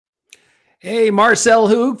Hey, Marcel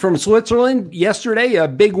Hug from Switzerland. Yesterday, a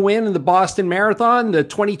big win in the Boston Marathon, the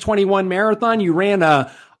 2021 marathon. You ran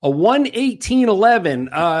a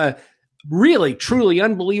 1:18:11. Really, truly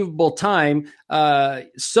unbelievable time.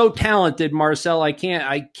 So talented, Marcel. I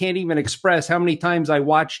can't even express how many times I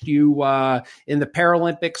watched you in the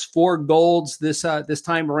Paralympics, 4 golds this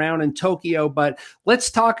time around in Tokyo. But let's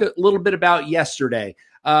talk a little bit about yesterday.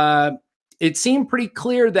 It seemed pretty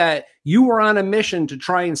clear that you were on a mission to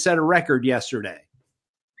try and set a record yesterday.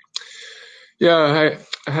 Yeah, hi.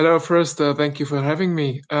 Hello. First, thank you for having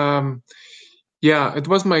me. Yeah, it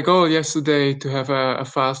was my goal yesterday to have a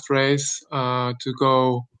fast race, to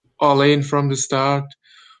go all in from the start,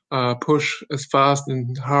 push as fast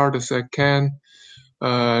and hard as I can,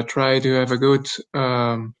 try to have a good,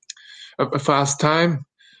 a fast time.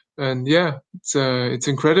 And yeah, it's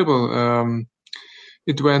incredible.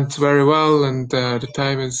 It went very well, and the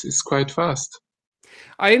time is quite fast.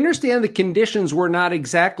 I understand the conditions were not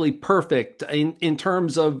exactly perfect in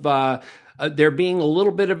terms of there being a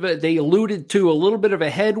little bit of they alluded to a little bit of a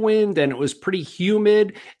headwind, and it was pretty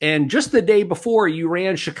humid. And just the day before, you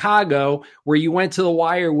ran Chicago, where you went to the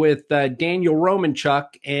wire with Daniel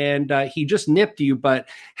Romanchuk, and he just nipped you. But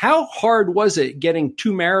how hard was it getting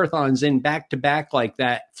 2 marathons in back to back like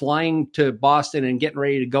that, flying to Boston and getting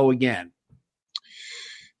ready to go again?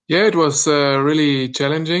 Yeah, it was really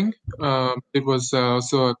challenging. It was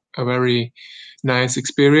also a very nice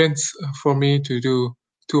experience for me to do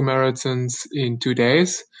 2 marathons in 2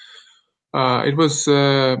 days. It was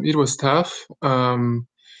tough.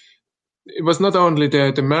 It was not only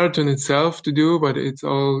the marathon itself to do, but it's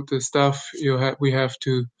all the stuff we have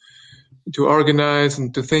to organize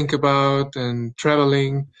and to think about and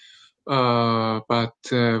traveling. But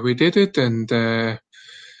we did it, and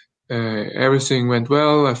everything went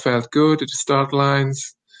well. I felt good at the start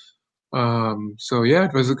lines. So yeah,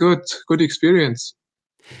 it was a good experience.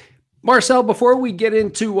 Marcel, before we get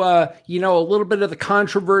into a little bit of the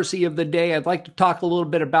controversy of the day, I'd like to talk a little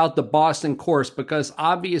bit about the Boston course because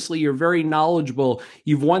obviously you're very knowledgeable.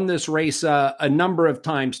 You've won this race a number of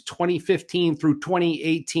times, 2015 through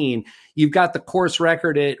 2018. You've got the course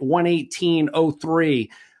record at 1:18:03.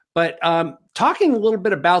 But talking a little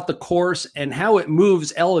bit about the course and how it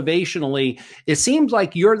moves elevationally, it seems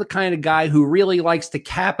like you're the kind of guy who really likes to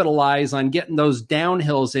capitalize on getting those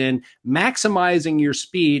downhills in, maximizing your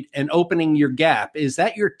speed and opening your gap. Is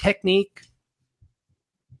that your technique?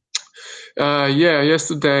 Yeah,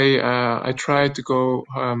 yesterday I tried to go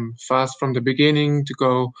fast from the beginning, to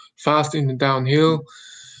go fast in the downhill,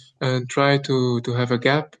 and try to have a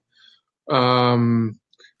gap. Um,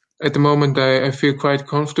 at the moment, I feel quite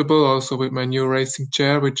comfortable also with my new racing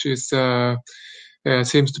chair, which is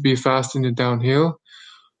seems to be fast in the downhill.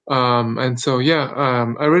 And so yeah,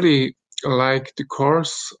 I really like the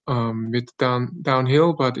course with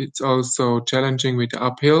downhill, but it's also challenging with the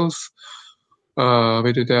uphills.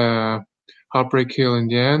 With the heartbreak hill in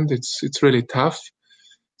the end, it's really tough.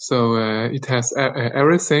 So it has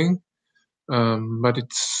everything, but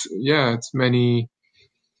it's many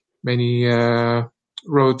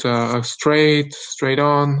roads are straight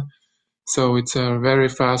on. So it's a very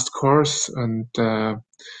fast course, and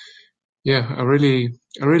yeah, I really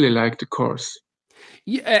like the course.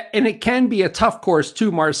 Yeah, and it can be a tough course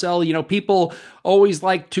too, Marcel. People always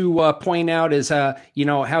like to point out as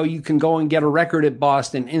how you can go and get a record at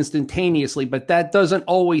Boston instantaneously, but that doesn't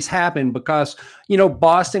always happen because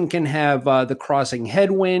Boston can have the crossing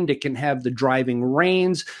headwind, it can have the driving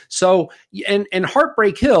rains. So, and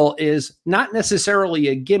Heartbreak Hill is not necessarily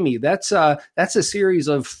a gimme. That's a series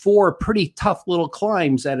of 4 pretty tough little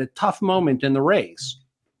climbs at a tough moment in the race.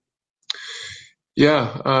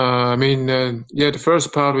 Yeah, I mean, yeah, the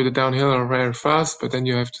first part with the downhill are very fast, but then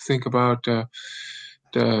you have to think about the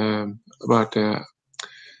about the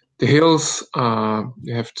hills.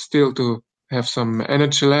 You have still to have some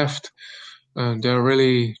energy left, and they're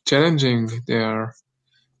really challenging. There are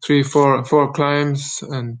three, four climbs,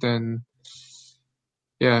 and then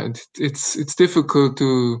yeah, it's difficult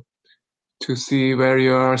to see where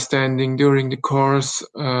you are standing during the course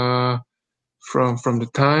from the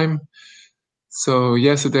time. So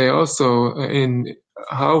yesterday also in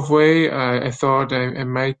halfway, I thought I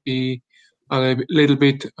might be a little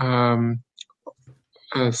bit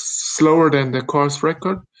slower than the course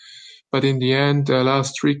record, but in the end, the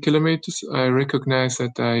last 3 kilometers, I recognized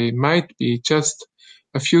that I might be just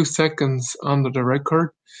a few seconds under the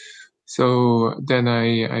record. So then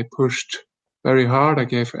I pushed very hard. I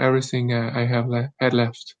gave everything had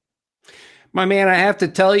left. My man, I have to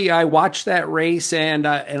tell you, I watched that race and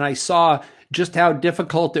I saw just how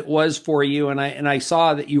difficult it was for you. And I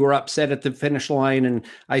saw that you were upset at the finish line, and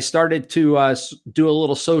I started to do a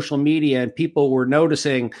little social media, and people were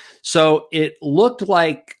noticing. So it looked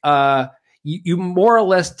like you more or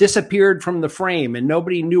less disappeared from the frame, and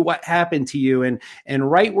nobody knew what happened to you. And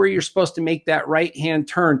right where you're supposed to make that right hand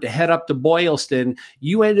turn to head up to Boylston,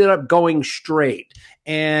 you ended up going straight.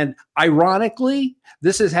 And ironically,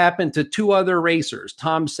 this has happened to two other racers,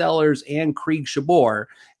 Tom Sellers and Krieg Shabor.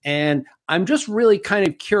 And I'm just really kind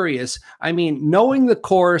of curious. I mean, knowing the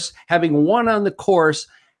course, having won on the course,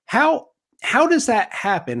 how does that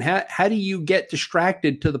happen? How do you get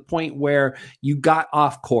distracted to the point where you got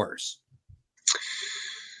off course?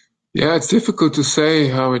 Yeah, it's difficult to say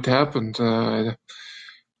how it happened. It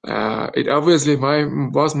obviously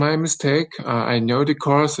was my mistake. I know the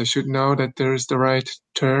course. I should know that there is the right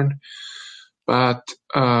turn. But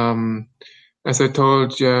as I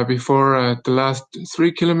told you before, the last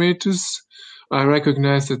 3 kilometers, I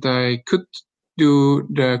recognized that I could do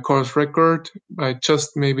the course record by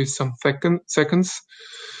just maybe some seconds.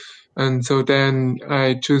 And so then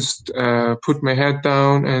I just put my head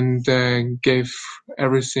down and gave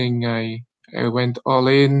everything. I went all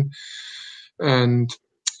in, and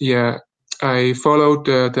yeah, I followed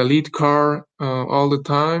the lead car all the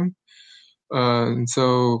time. And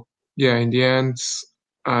so yeah, in the end,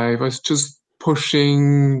 I was just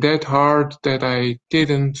pushing that hard that I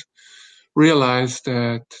didn't realize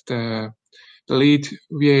that the lead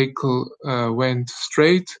vehicle went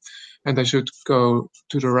straight, and I should go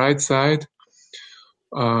to the right side.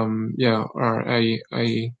 Yeah, or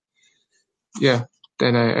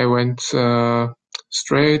then I went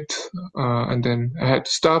straight, and then I had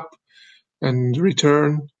to stop and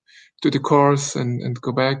return to the course and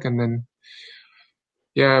go back. And then,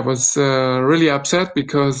 yeah, I was really upset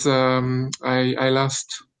because I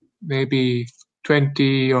lost maybe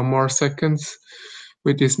 20 or more seconds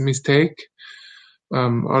with this mistake.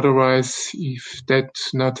 Otherwise, if that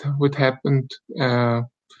not would happen,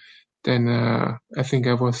 then I think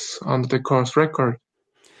I was on the course record.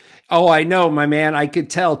 Oh, I know, my man. I could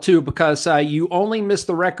tell too, because you only missed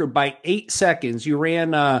the record by 8 seconds. You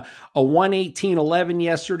ran a 1:18.11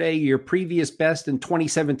 yesterday. Your previous best in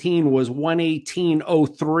 2017 was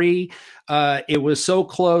 1:18.03. It was so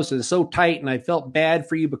close and so tight, and I felt bad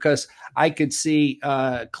for you because I could see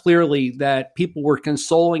clearly that people were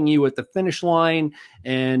consoling you at the finish line,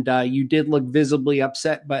 and you did look visibly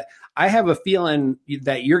upset. But I have a feeling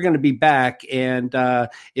that you're going to be back, and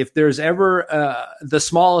if there's ever the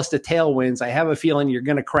smallest of tailwinds, I have a feeling you're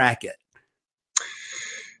going to crack it.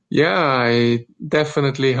 Yeah, I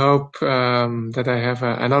definitely hope that I have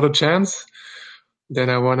another chance. Then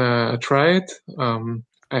I want to try it.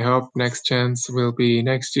 I hope next chance will be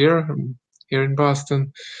next year here in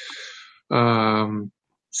Boston.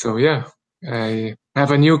 So yeah, I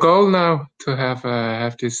have a new goal now to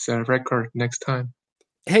have this record next time.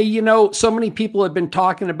 Hey, you know, so many people have been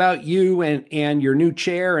talking about you and your new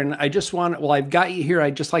chair, and I just want, well, I've got you here.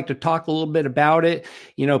 I'd just like to talk a little bit about it.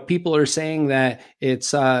 You know, people are saying that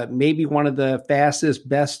it's maybe one of the fastest,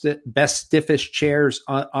 best, stiffest chairs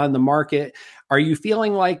on the market. Are you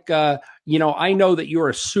feeling like, you know, I know that you're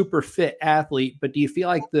a super fit athlete, but do you feel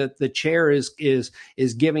like the chair is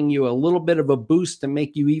giving you a little bit of a boost to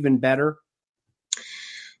make you even better?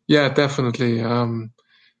 Yeah, definitely.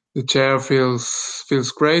 The chair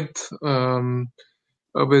feels great,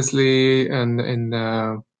 obviously, and in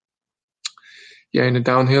the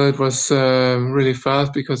downhill it was really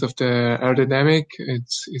fast because of the aerodynamic.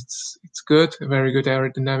 It's good, a very good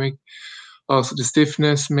aerodynamic. Also, the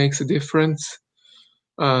stiffness makes a difference,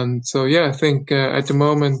 and so yeah, I think at the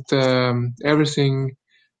moment everything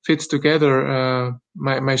fits together.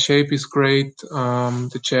 My shape is great.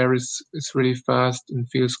 The chair is really fast and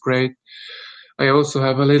feels great. I also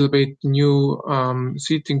have a little bit new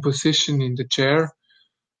seating position in the chair,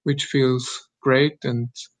 which feels great. And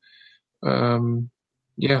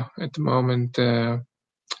yeah, at the moment,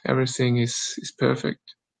 everything is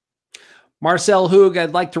perfect. Marcel Hug,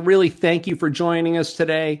 I'd like to really thank you for joining us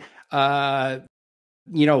today.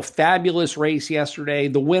 You know, fabulous race yesterday.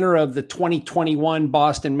 The winner of the 2021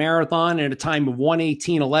 Boston Marathon at a time of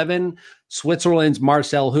 1:18.11, Switzerland's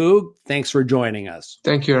Marcel Hug. Thanks for joining us.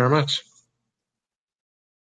 Thank you very much.